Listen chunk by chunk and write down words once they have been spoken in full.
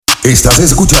Estás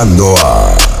escuchando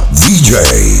a DJ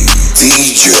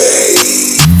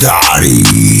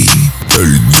Daddy,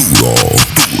 el duro.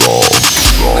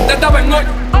 Antes estaba en hoy,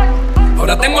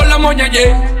 ahora tengo la moña,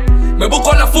 Me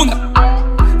busco la funda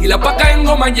y la paca en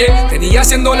goma, Tenía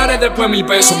 $100, después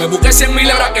 $1000. Me busqué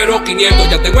 100,000, ahora quiero 500.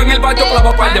 Ya tengo en el patio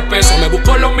clavo par de pesos. Me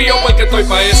busco lo mío porque estoy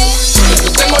pa' eso.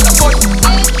 Yo tengo la foto,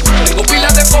 tengo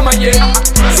pilas de goma,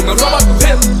 Si me roba tu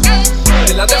jefe,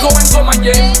 te la dejo en goma,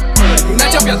 Y una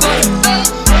chapeadora,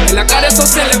 en la cara eso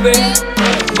se le ve.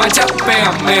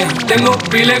 Machapéame, tengo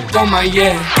piles goma,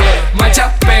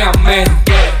 Machapéame,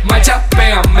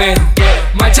 machapéame,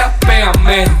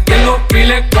 machapéame, tengo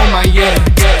piles goma,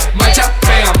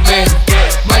 Machapéame,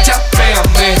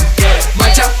 machapéame,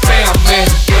 machapéame.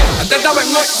 Antes estaba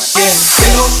en hoy,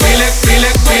 Tengo piles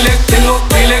tengo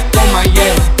piles goma,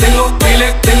 Tengo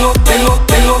piles goma,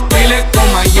 Tengo piles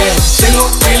goma, Tengo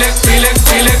piles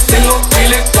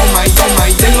goma,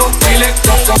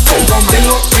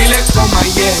 tengo piles goma,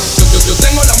 Yo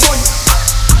tengo la moña,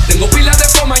 tengo pilas de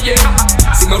goma,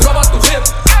 Si me robas tu jefe,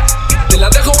 te la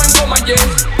dejo en goma,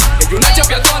 Y una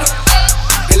chapeadora,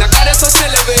 en la cara eso se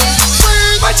le ve.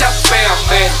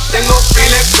 Machapéame, tengo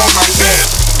piles goma,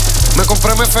 Me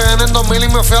compré mi FN en 2000 y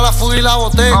me fui a la fuga y la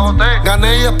boté.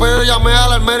 Gané y después yo llamé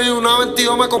al almero y una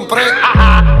 22 me compré.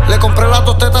 Le compré las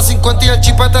 2 tetas 50 y el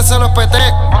chipete se lo espeté.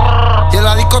 Y en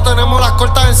la disco tenemos las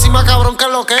cortas encima, cabrón, que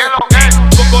es lo que es.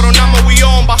 Coronamos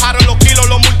guión, bajaron los kilos,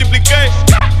 lo multipliqué.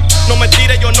 No me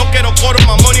tires, yo no quiero coro,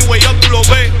 my money way up, tú lo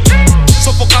ves.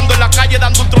 Sofocando en la calle,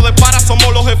 dando un tro de para,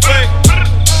 somos los jefes.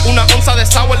 Una onza de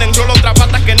sour, le enrolo otra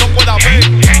pata que no pueda ver.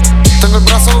 Tengo el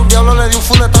brazo de un diablo, le di un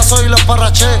fuletazo y lo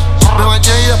esparraché. Me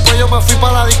bañé y después yo me fui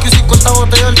para la disco y 50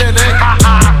 botellas de Né.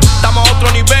 Estamos a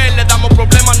otro nivel, le damos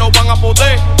problemas, no van a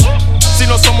poder. Si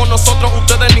no somos nosotros,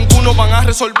 ustedes ninguno van a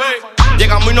resolver.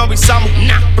 Llegamos y no avisamos,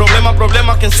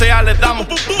 problema, quien sea le damos.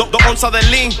 2 onzas de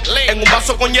lean, en un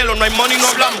vaso con hielo, no hay money, no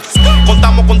hablamos.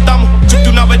 Contamos, de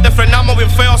una vez te frenamos, bien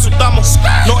feo asustamos.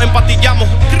 Nos empatillamos,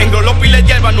 en Grolopi le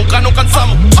hierba, nunca nos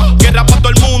cansamos. Guerra para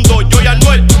todo el mundo, yo y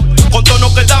Anuel, con todo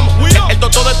nos quedamos. El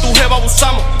toto de tu jeva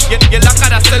abusamos, y en la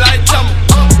cara se la echamos.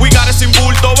 We got it sin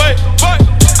bulto, ve.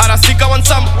 Ahora sí que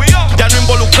avanzamos, ya no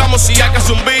involucramos. Si hay que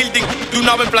hacer un building, de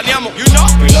una vez planeamos.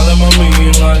 Pila de mami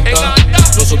en alta,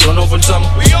 nosotros nos forzamos.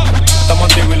 Estamos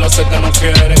activos y lo sé que nos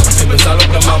quieren, sin pensar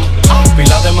lo quemamos.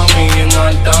 Pila de mami en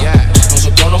alta,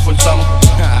 nosotros nos forzamos.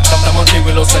 Estamos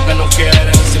activos y lo sé que nos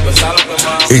quieren, sin pensar lo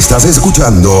quemamos. Estás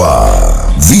escuchando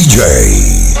a DJ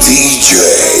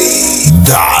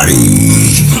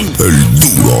Daddy, el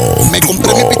duro. Me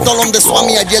compré mi pistolón de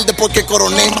Swami ayer después que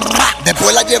coroné.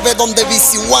 Después la llevé donde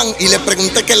BC One y le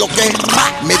pregunté qué lo que.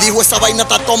 Me dijo esa vaina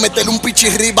tató, metele un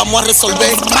pichirri, vamos a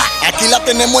resolver. Aquí la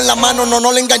tenemos en la mano,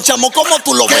 no le enganchamos como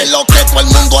tú lo ves. Que lo que todo el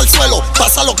mundo al suelo,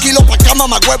 pasa los kilos pa' acá,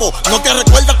 mamá huevo. No te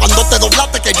recuerdas cuando te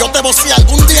doblaste que yo te vocé,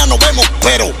 algún día nos vemos.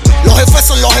 Pero los jefes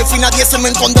son los jefes y nadie se me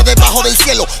esconde debajo del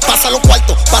cielo. Pasa los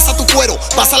cuartos, pasa tu cuero,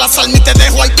 pasa la salma y te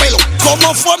dejo al pelo.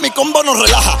 ¿Cómo fue? Mi combo nos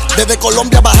relaja. Desde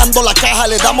Colombia bajando la caja,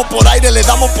 le damos por aire, le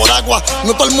damos por agua.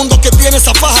 No todo el mundo que tiene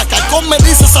esa faja, Calcón me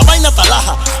dice esa vaina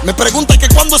talaja. Me pregunta que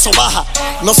cuándo eso baja.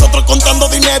 Nosotros contando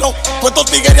dinero, puestos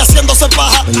tigres haciéndose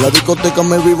paja. En la discoteca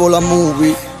me vivo la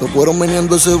movie, los cueros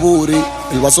meneando ese booty.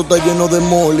 El vaso está lleno de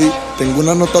molly, tengo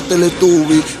una nota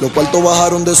Teletubby. Los cuartos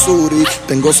bajaron de Suri,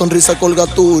 tengo sonrisa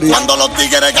colgaturi. Cuando los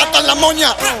tigres gastan la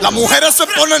moña, las mujeres se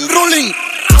ponen ruling.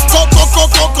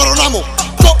 Coronamos,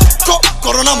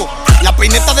 coronamos. La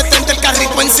peineta de 30 el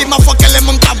carrito encima fue que le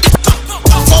montamos.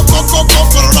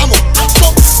 Coronamos,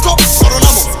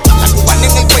 coronamos. La cubana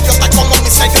en el cuello está como mi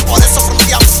sello, por eso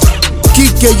fronteamos.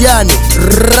 Quique Yane,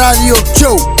 Radio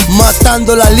Show,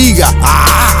 matando la liga.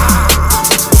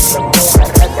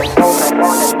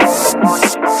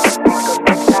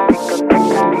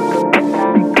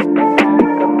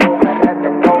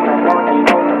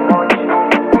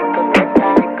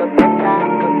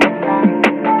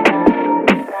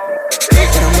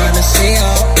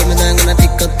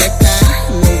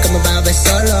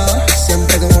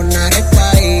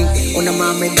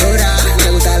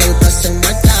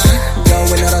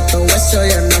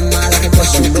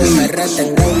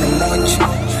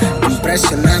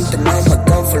 Impresionante, no me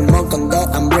conformo con dos.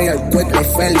 I'm real quick like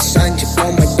Félix Sánchez.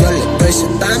 Como yo le estoy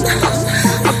sentando,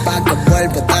 pa' que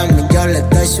vuelva también yo le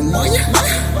doy su moña,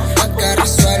 pa' que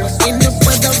resuelva. Y no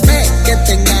puedo ver que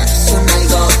tengas una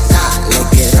gota.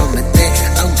 Le quiero meter,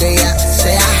 aunque ya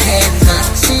sea ajena.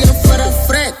 Si yo fuera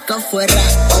fresca, fuera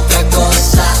otra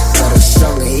cosa.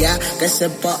 Corazón ella que se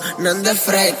ponen de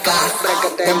fresca.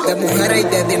 De mujeres y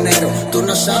de dinero, tú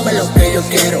no sabes lo que yo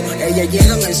quiero. Ellas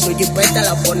llegan en su jipeta,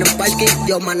 la ponen en parque y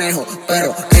yo manejo.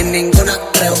 Pero en ninguna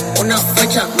creo, una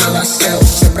fecha no la seo.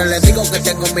 Siempre le digo que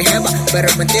tengo mi jeva, pero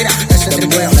es mentira, ese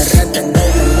tripeo. Me retengo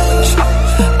de noche,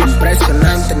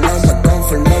 impresionante, no me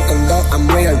conformo con dos. I'm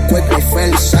real quick, like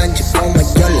Félix Sánchez, como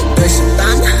yo le doy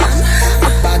sentana.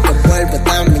 Pa' que vuelva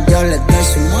también yo le doy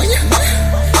su moña.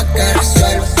 Pa' que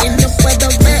resuelva y no puedo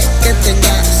ver que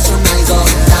tengas una algodón.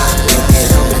 Lo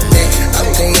quiero meter,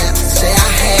 aunque ya sea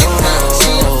ajena. Si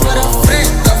yo fuera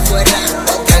fresca, fuera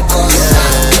otra cosa.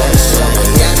 Por eso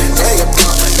ya ese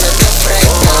pone de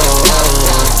fresca.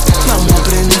 Vamos a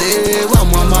aprender,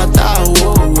 vamos a matar,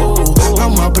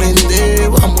 vamos a aprender,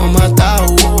 vamos a matar,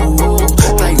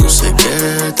 Ay, yo sé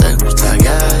que te gusta,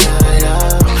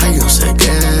 Ay, yo sé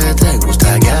que te gusta,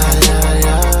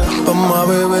 Vamos a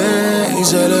beber y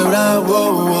celebrar,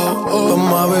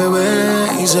 Vamos a beber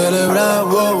y celebrar,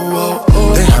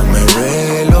 Déjame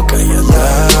ver lo que hay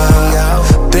atrás.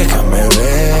 Déjame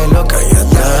ver lo que hay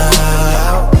atrás.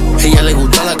 Ella le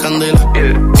gusta la candela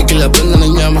y que la prenden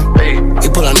en llama. Y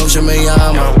por la noche me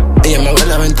llama. Ella me abre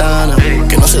la ventana,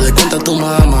 que no se dé cuenta tu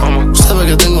mamá. Sabe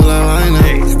que tengo la vaina,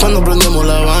 y cuando prendemos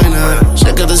la vaina,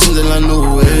 sé que te sientes en la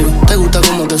nube. Te gusta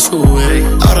cómo te sube,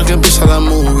 ahora que empieza la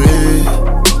movie.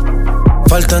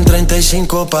 Faltan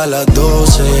 35 pa' las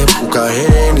 12, busca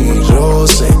Jenny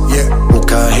Rose,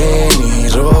 busca Jenny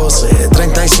Rose.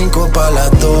 35 pa'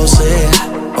 las 12,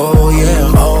 oh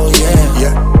yeah, oh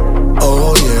yeah,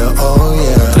 oh yeah, oh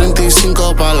yeah.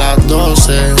 35 pa' las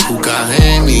 12, busca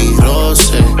Jenny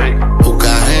Rose, busca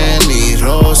Jenny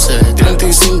Rose.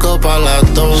 35 pa'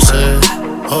 las 12,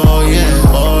 oh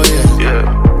yeah, oh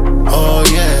yeah. Oh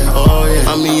yeah, oh yeah.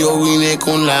 Mami, yo vine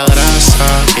con la grasa.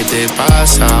 ¿Qué te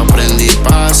pasa? Prende y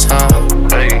pasa.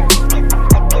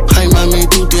 Ay, mami,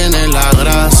 tú tienes la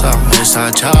grasa.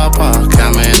 Esa chapa que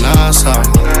amenaza.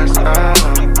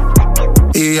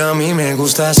 Y a mí me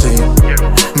gusta así.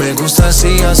 Me gusta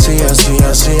así, así, así,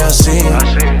 así, así.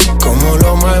 Como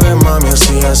lo mueves, mami,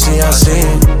 así, así, así.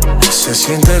 Se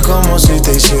siente como si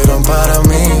te hicieron para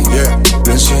mí.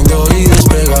 Lo enciendo y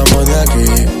despegamos de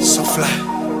aquí. So fly.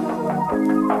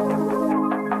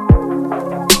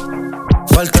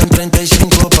 Faltan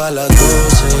 35 pa' las 12,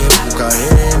 busca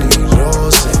Jenny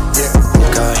Rose,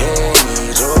 busca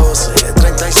Jenny Rose.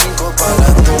 35 pa'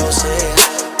 las 12,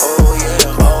 oh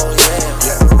yeah, oh yeah,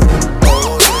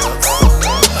 oh yeah.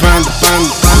 Panda,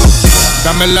 panda, panda.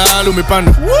 Dame la luz, mi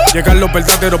pana. Llegan los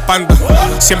verdaderos pandas.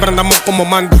 Siempre andamos como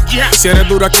manda. Si eres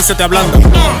duro aquí se te ablanda.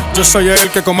 Yo soy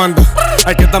el que comanda.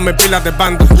 Hay que darme pilas de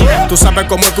banda. Tú sabes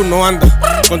cómo es que uno anda.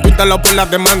 Con tu instalado por las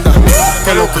demandas.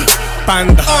 Que loco,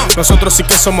 panda. Nosotros sí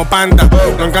que somos panda.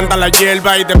 Nos encanta la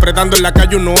hierba y depredando en la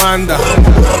calle uno anda.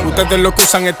 Ustedes lo que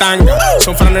usan es tanga.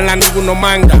 Son franelas, ninguno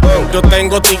manga. Yo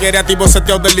tengo tigre activo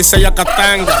seteado del Licey a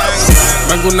Catanga.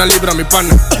 Vengo una libra, mi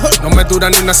pana. No me dura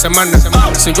ni una semana.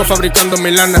 Sigo fabricando mi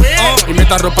lana y me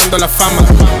está arropando la fama.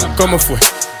 ¿Cómo fue?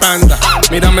 Panda,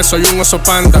 mírame, soy un oso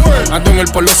panda. Ando en el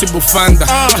polo sin bufanda.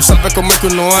 Tú sabes cómo es que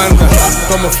uno anda.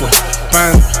 ¿Cómo fue?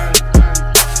 Panda,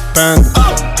 panda,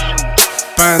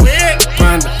 panda,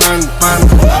 panda, panda,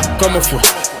 panda. ¿Cómo fue?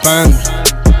 Panda,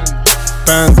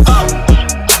 panda,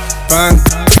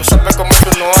 panda. Tú sabes cómo es que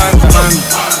uno anda. Panda.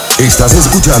 Estás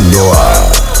escuchando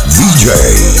a DJ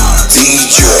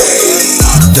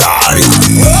Dari,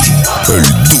 el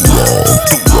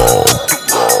duro.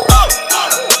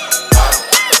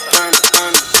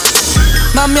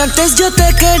 Mami, antes yo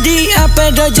te quería,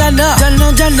 pero ya no.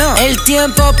 El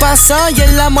tiempo pasó y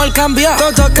el amor cambió.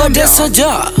 Por eso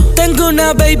yo tengo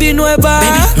una baby nueva.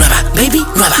 Baby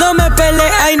nueva. No me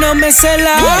pelea y no me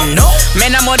cela. No. Me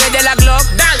enamoré de la Glock.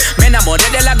 Me enamoré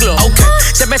de la Glock. Okay.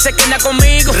 Siempre se queda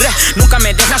conmigo. Nunca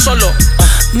me deja solo.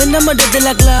 Me enamoré de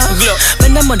la Glock. Me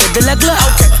enamoré de la Glock.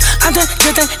 Okay. Antes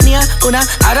yo tenía una,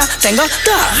 ahora tengo dos.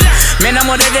 Me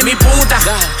enamoré de mi puta,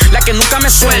 la que nunca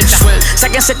me suelta.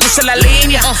 Saquen se cruce la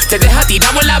línea, te deja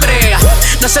tirado en la brea.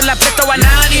 No se la presto a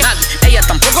nadie, ella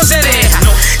tampoco se deja.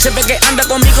 Siempre que anda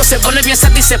conmigo se pone bien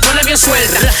sata y se pone bien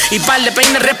suelta. Y par de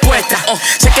peines respuesta,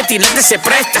 sé que tirarte se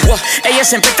presta. Ella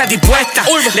siempre está dispuesta,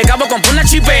 le acabo con una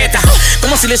chipeta,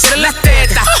 como si le hicieran las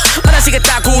tetas. Ahora sí que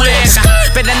está culeta,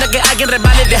 esperando que alguien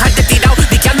resbale y dejarte tirado,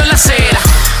 diqueando en la acera.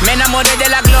 Me enamoré de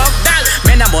la Glock,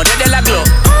 me enamoré de la Glock.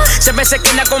 Siempre se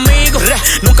queda conmigo,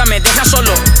 nunca me deja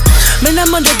solo. Me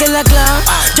enamoré de la club,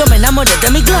 yo me enamoré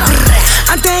de mi club.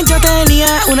 Antes yo tenía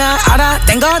una, ahora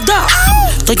tengo dos.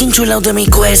 Estoy enchulado de mi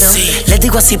cuero, le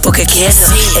digo así porque quiero.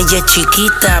 Ella es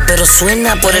chiquita, pero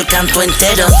suena por el canto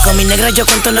entero. Con mi negra yo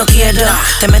cuento no quiero.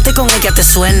 Te metes con ella, te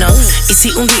sueno. Y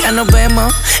si un día nos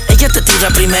vemos, ella te tira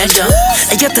primero.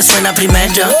 Ella te suena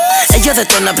primero. Ella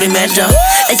detona primero.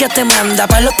 Ella te manda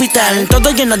para el hospital,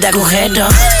 todo lleno de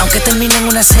agujeros. Aunque termine en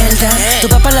una celda, tú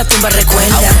vas para la tumba,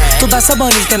 recuerda. Tú vas a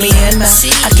morirte, mi alma.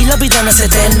 Aquí la vida no es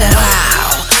eterna.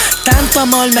 Wow. Tanto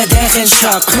amor me deja en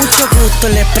shock. Mucho gusto,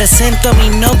 les presento a mi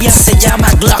novia, se llama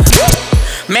Glock.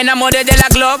 Me enamoré de la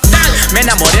Glock, me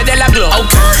enamoré de la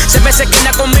Glock. Siempre se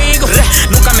queda conmigo,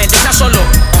 nunca me deja solo.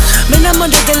 Me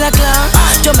enamoré de la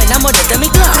Glock, yo me enamoré de mi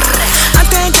Glock.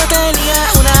 Antes yo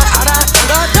tenía una, ahora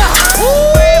tengo dos.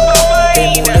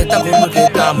 Te molesta como que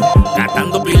estamos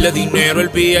gastando pila de dinero, el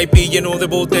VIP lleno de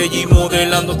botella y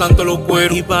modelando tanto los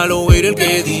cueros. Y para oír el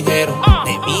que dijeron,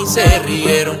 de mí se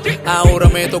rieron. Ahora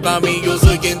me toca a mí, yo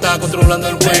soy quien está controlando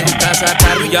el juego. Casa,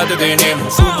 carro y ya te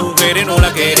tenemos, sus mujeres no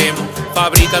la queremos.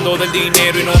 Fabricando del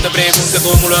dinero y no te preguntes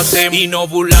cómo lo hacemos. Y nos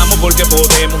burlamos porque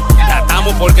podemos,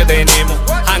 tratamos porque tenemos.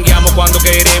 Jangueamos cuando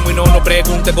queremos y no nos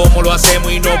preguntes cómo lo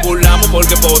hacemos. Y nos burlamos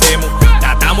porque podemos,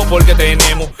 tratamos porque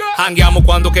tenemos. Jangueamos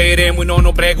cuando queremos y no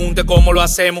nos preguntes cómo lo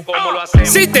hacemos.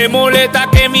 Si te molesta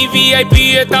que mi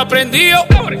VIP está prendido,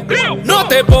 no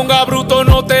te pongas bruto,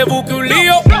 no te busque un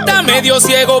lío. Está medio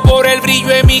ciego por el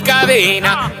brillo en mi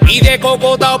cadena y de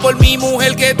cocotado por mi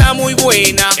mujer que está muy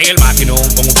buena. En el maquinón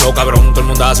con un flow cabrón, todo el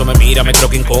mundazo me mira, me creo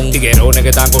King Kong. Tiguerones que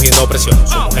están cogiendo presión,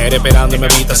 su mujer esperando en mi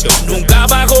habitación. Nunca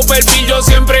bajo perfil, yo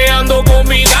siempre ando con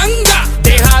mi ganga.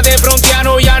 Deja de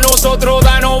frontearnos y a nosotros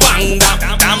danos banda.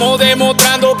 Estamos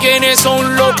demostrando quiénes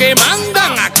son los que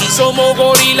mandan. Aquí somos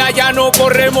gorilas, ya no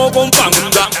corremos con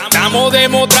panda. Estamos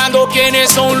demostrando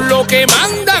quiénes son los que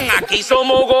mandan. Aquí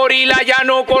somos gorilas, ya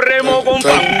no corremos con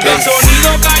panda. El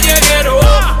sonido callejero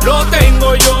lo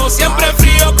tengo yo, siempre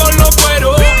frío con los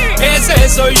cueros. Ese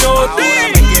soy yo, tú.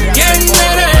 ¿Quién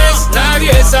eres?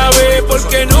 Nadie sabe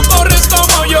porque no corres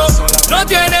como yo. No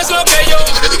tienes lo que yo.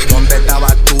 ¿Dónde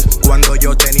estabas tú cuando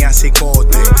yo tenía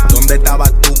cicote? ¿Dónde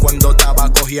estabas tú cuando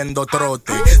estaba cogiendo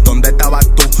trote? ¿Dónde estabas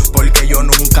tú? Porque yo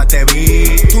nunca te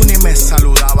vi. Tú ni me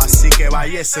saludabas, así que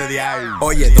váyese de ahí.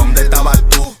 Oye, ¿dónde estabas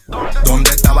tú?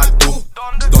 ¿Dónde estabas tú?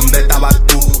 ¿Dónde estabas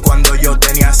tú cuando yo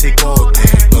tenía cicote?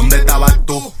 ¿Dónde estabas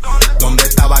tú? ¿Dónde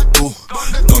estabas tú?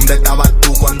 ¿Dónde estabas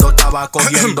tú cuando estaba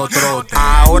cogiendo trote?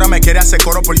 Ahora me quiere hacer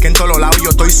coro porque en todos los lados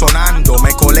yo estoy sonando.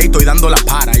 Me colé y estoy dando la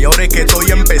para y ahora es que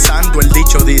estoy empezando. El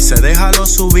dicho dice, déjalo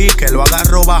subir que lo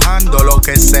agarro bajando. Los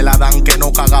que se la dan que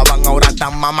no cagaban ahora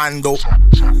están mamando.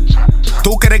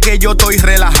 ¿Tú crees que yo estoy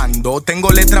relajando? Tengo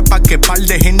letras pa' que par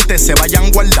de gente se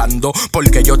vayan guardando,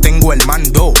 porque yo tengo el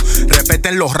mando.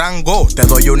 Respeten los rangos. Te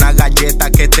doy una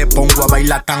galleta que te pongo a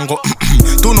bailar tango.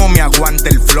 Tú no me aguantes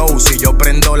el flow si yo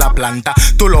prendo la planta.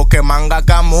 Tú lo que manga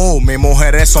Camus, mis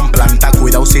mujeres son plantas.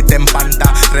 Cuidado si te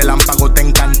empanta, relámpago te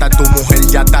encanta. Tu mujer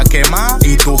ya está quemada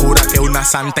y tú juras que es una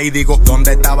santa. Y digo,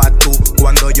 ¿dónde estabas tú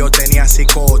cuando yo tenía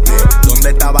cicote? ¿Dónde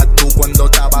estabas tú cuando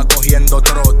estaba cogiendo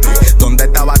trote? ¿Dónde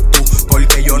estabas tú?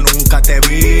 Porque yo nunca te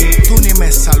vi. Tú ni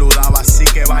me saludabas, así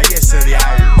que váyese de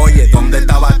ahí. Oye, ¿dónde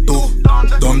estabas tú?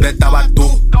 ¿Dónde estabas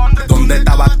tú? ¿Dónde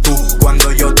estabas tú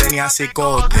cuando yo tenía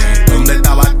cicote? ¿Dónde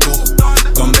estabas tú?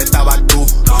 ¿Dónde estabas tú?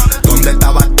 ¿Dónde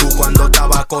estabas tú cuando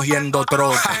estaba cogiendo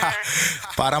trote?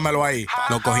 Páramelo ahí,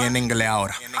 lo cogí en inglés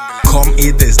ahora. Come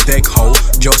eat this dick hoe,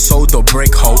 yo sold the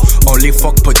brick hoe. Only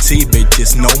fuck petite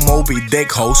bitches, no Moby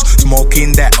Dick hoes.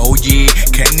 Smoking that OG,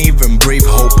 can't even breathe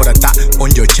hoe. Put a dot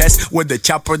on your chest with the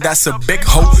chopper, that's a big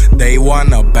hoe. They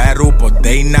wanna battle, but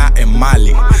they not in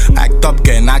Mali. Act up,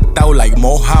 get knocked out like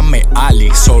Muhammad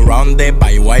Ali. Surrounded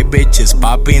by white bitches,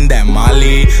 popping that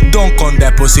Mali. Don't con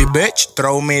that pussy bitch,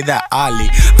 throw me that Ali.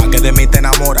 A que de mí te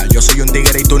enamora, yo soy un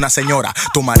tigre y tú una señora.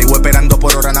 Tu marido esperando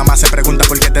por hora, nada más se pregunta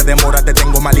por qué te demora. Te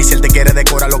tengo malicia, él te quiere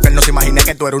decorar. Lo que él no se imagina es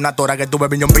que tú eres una tora, que tu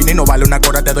bebé un pini no vale una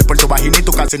cora. Te doy por tu vagina y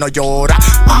tu casi no llora.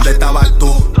 ¿Dónde estabas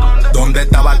tú? ¿Dónde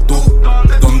estabas tú?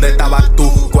 ¿Dónde estabas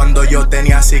tú cuando yo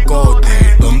tenía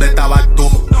cicote? ¿Dónde estabas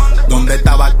tú? ¿Dónde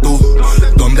estabas tú?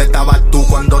 ¿Dónde estabas tú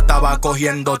cuando estaba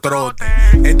cogiendo trote?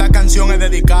 Esta canción es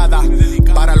dedicada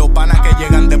para los panas que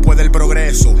llegan después del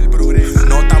progreso.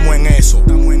 No estamos en eso.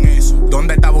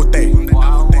 ¿Dónde estaba usted?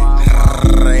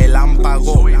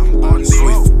 Relámpago